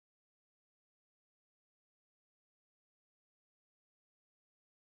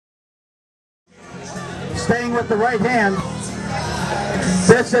staying with the right hand.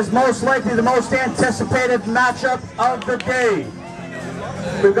 This is most likely the most anticipated matchup of the day.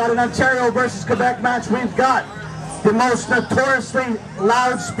 We've got an Ontario versus Quebec match. We've got the most notoriously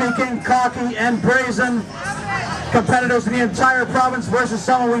loud-speaking, cocky, and brazen competitors in the entire province versus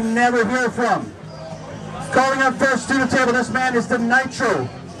someone we never hear from. Calling up first to the table, this man is the Nitro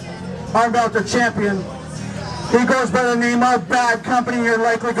Armbelter champion. He goes by the name of Bad Company. You're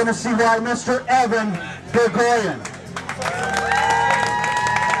likely going to see why. Mr. Evan Bourgoin.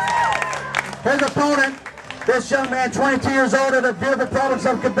 His opponent, this young man, 22 years old, in the beautiful province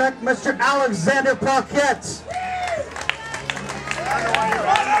of Quebec, Mr. Alexandre Paquette.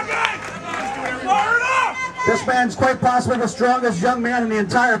 This man's quite possibly the strongest young man in the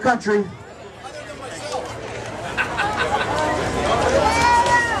entire country.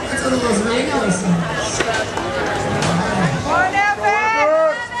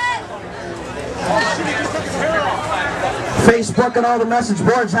 Facebook and all the message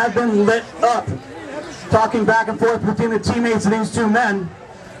boards have been lit up, talking back and forth between the teammates of these two men.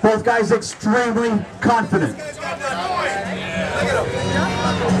 Both guys extremely confident.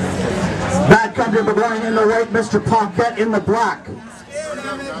 Bad Company Bourgoin in the white, Mr. Paquette in the black.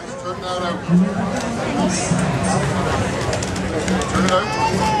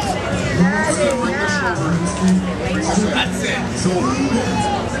 That's it. Shoulder.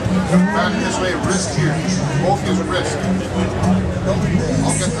 Back this way, wrist here. Both his wrist. I'll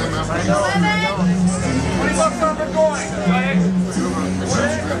get them after you. 20 bucks on Bourgoin.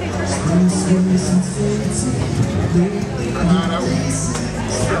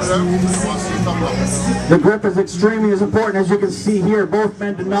 The grip is extremely as important, as you can see here. Both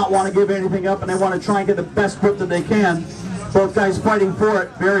men do not want to give anything up, and they want to try and get the best grip that they can. Both guys fighting for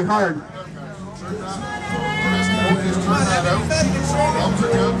it very hard.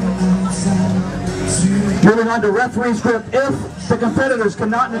 Moving on to referee's grip. If the competitors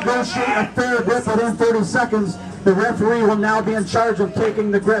cannot negotiate a fair grip within 30 seconds, the referee will now be in charge of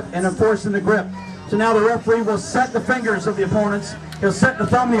taking the grip and enforcing the grip. So now the referee will set the fingers of the opponents, he'll set the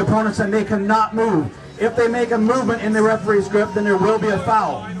thumb of the opponents, and they cannot move. If they make a movement in the referee's grip, then there will be a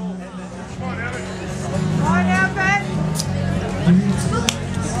foul. Come on, Evan.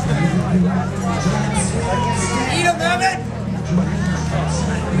 Eat him, Evan.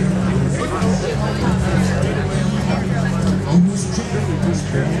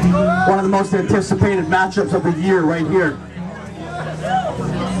 One of the most anticipated matchups of the year right here.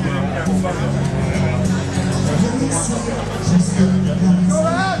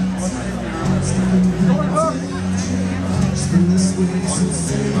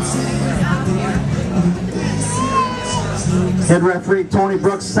 Head referee Tony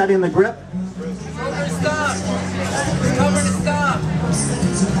Brooks setting the grip. Cover to stop. Cover to stop.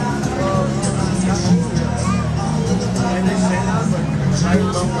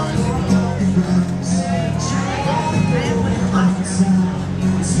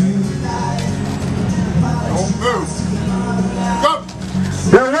 Don't move. Go.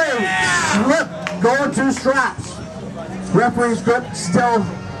 They're away. Slip. Going to straps. Referee's grip still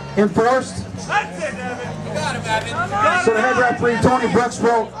enforced. That's it, Evan. You got him, Evan. So the head referee Tony Brooks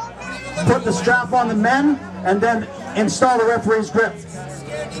will put the strap on the men and then install the referee's grip.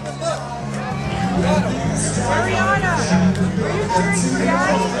 Mariana, are you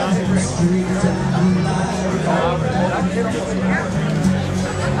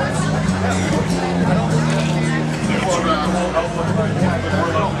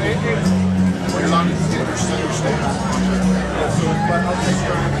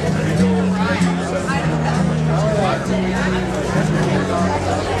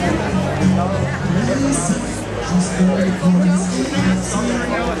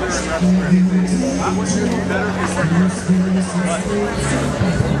cheering for Daddy?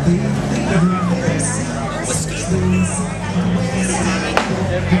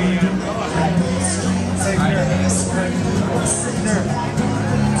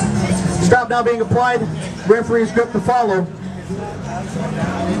 Strap now being applied, referee's grip to follow.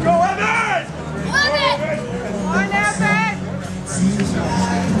 Go, Evan! On, Evan!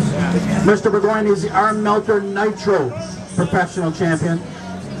 Mr. Bourgoin is the Armbelter Nitro professional champion.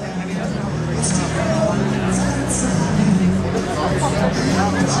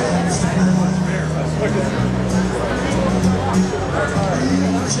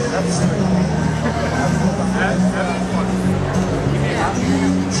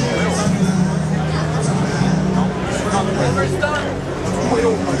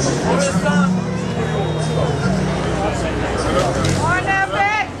 On,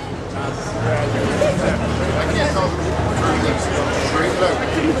 Evan! I can't tell. Straight it out.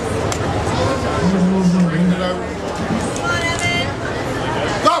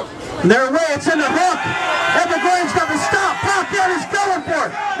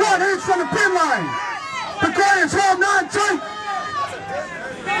 line. Bourgoin's holding on tight.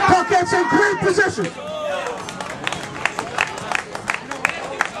 Paquette's in great position.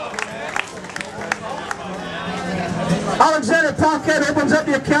 Alexandre Paquette opens up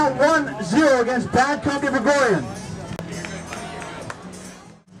the account 1-0 against Bad Company Bourgoin.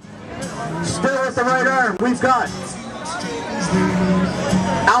 Still with the right arm, we've got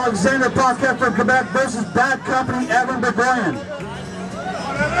Alexandre Paquette from Quebec versus Bad Company Evan Bourgoin.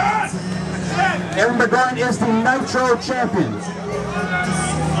 Evan Bourgoin is the Nitro champion.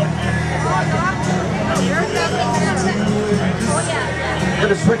 Going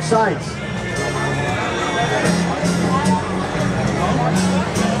to switch sides.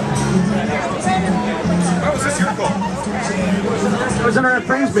 How was this your goal? It was in our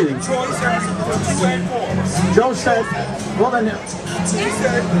referees meeting. Joe said, well then,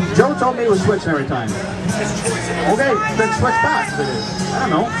 Joe told me it was switching every time. Okay, then switch back. I don't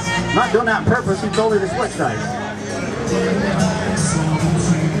know. I'm not doing that on purpose. He told me to switch sides.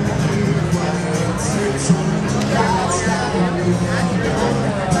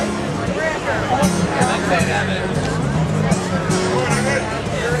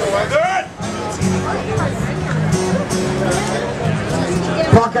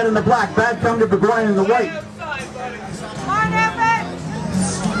 Paquette in the black, Bad Company Bourgoin in the white. Come on, Evan!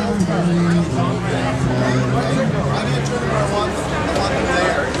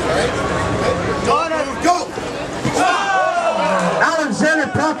 Go! Alexandre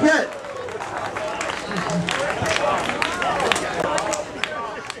Paquette.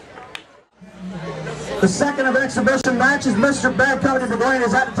 The second of exhibition matches. Mr. Bad Company Bourgoin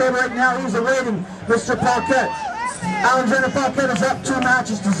is at the table right now. He's awaiting Mr. Paquette. Alexandre Paquette is up 2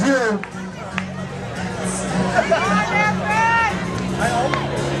 matches to 0. Come on, Evan!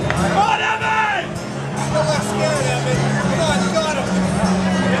 Come on, Evan! Don't look scared, Evan. Come on, you got him.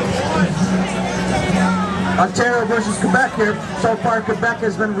 Ontario versus Quebec here. So far, Quebec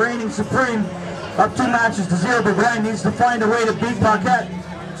has been reigning supreme. Up 2 matches to 0. Bourgoin needs to find a way to beat Paquette.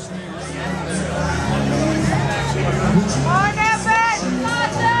 Come on, Evan!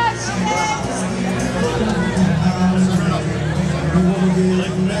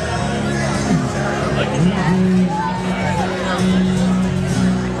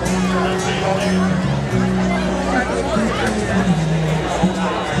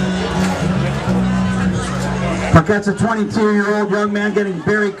 Paquette's a 22-year-old young man getting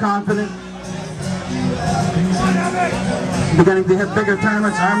very confident. Beginning to hit bigger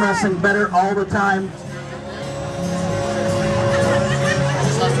tournaments, arm wrestling better all the time.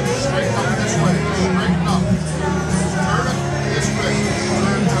 Straighten up this way. Straighten up. Turn it this way.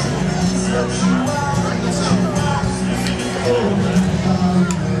 Turn this out.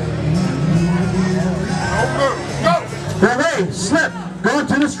 Don't move. Go! Away, slip, go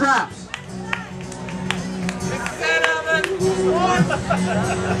into the straps.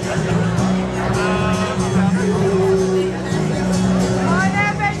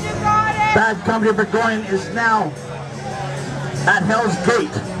 Bad Company Bourgoin is now at Hell's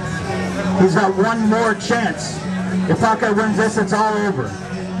Gate. He's got one more chance. If Paquette wins this, it's all over.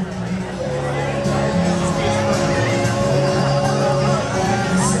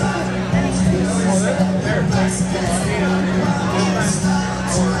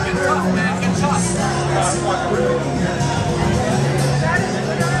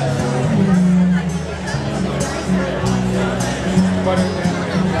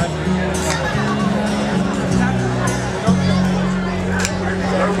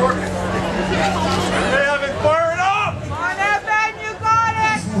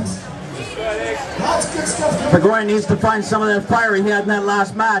 Bourgoin needs to find some of that fire he had in that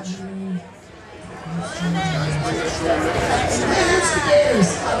last match.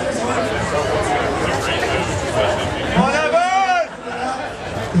 On, Evan!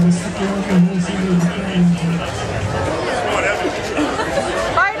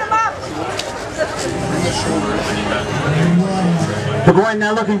 Fight him up! Bourgoin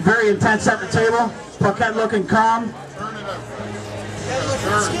now looking very intense at the table. Paquette looking calm.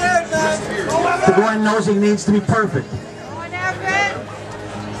 Bourgoin knows he needs to be perfect. Come on, Evan!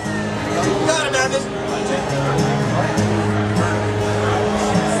 Got him, Evan!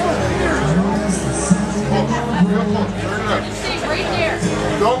 Right there!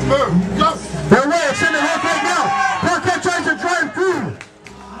 Don't move. Go! They're away, it's in the hook right now. Paquette tries to drive through.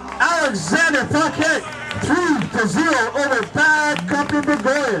 Alexandre Paquette 3-0 over Bad Company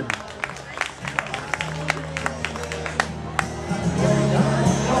Bourgoin.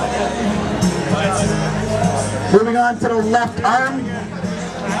 Moving on to the left arm.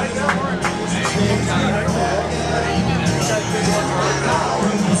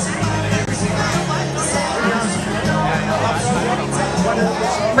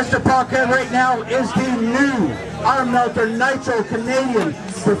 Paquette right now is the new Arm Melter Nitro Canadian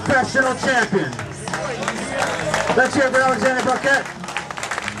Professional Champion. Let's hear it for Alexandre Paquette.